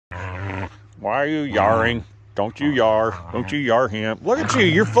Why are you yarring? Don't you yar. Don't you yar him. Look at you.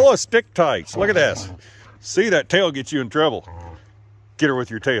 You're full of stick tights. Look at this. See, that tail gets you in trouble. Get her with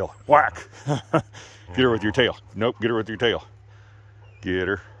your tail. Whack. Get her with your tail. Nope, get her with your tail. Get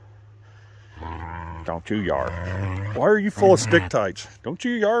her. Don't you yar. Why are you full of stick tights? Don't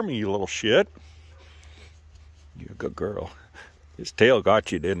you yar me, you little shit. You're a good girl. His tail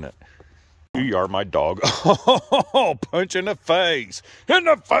got you, didn't it? You yar my dog. Oh, punch in the face. In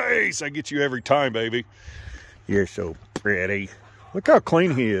the face. I get you every time, baby. You're so pretty. Look how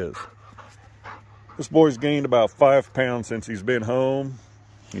clean he is. This boy's gained about 5 pounds since he's been home.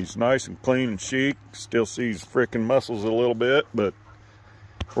 He's nice and clean and chic. Still sees freaking muscles a little bit, but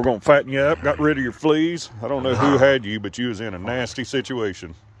we're gonna fatten you up. Got rid of your fleas. I don't know who had you, but you was in a nasty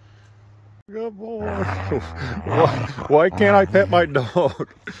situation. Good boy. Why can't I pet my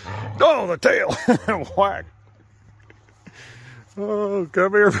dog? Oh, the tail. Whack. Oh,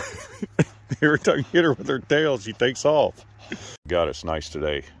 come here. Every time you hit her with her tail, she takes off. God, it's nice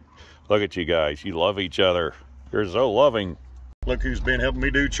today. Look at you guys. You love each other. You're so loving. Look who's been helping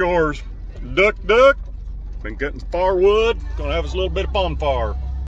me do chores. Duck, duck. Been cutting firewood. Gonna have us a little bit of bonfire.